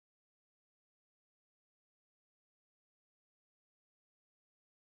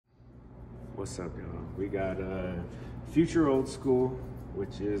What's up, y'all? We got future old school,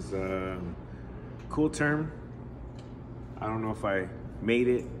 which is a cool term. I don't know if I made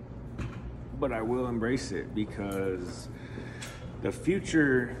it, but I will embrace it because the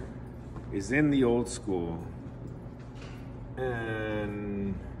future is in the old school,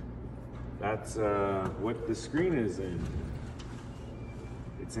 and that's what the screen is in.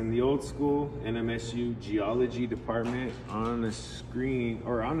 It's in the old school NMSU geology department on a screen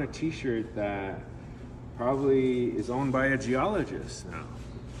or on a t-shirt that probably is owned by a geologist now.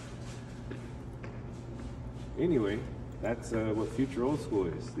 Anyway, that's what future old school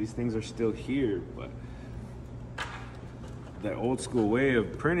is. These things are still here, but the old school way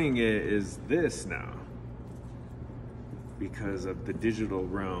of printing it is this now because of the digital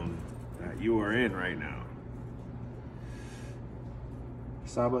realm that you are in right now.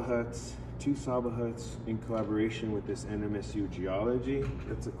 Saba huts, 2 Saba huts in collaboration with this NMSU geology.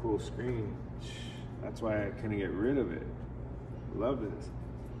 That's a cool screen. That's why I couldn't get rid of it. Love it.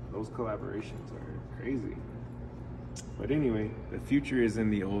 Those collaborations are crazy. But anyway, the future is in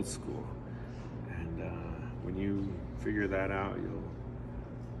the old school. And when you figure that out,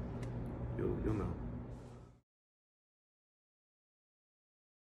 you'll know.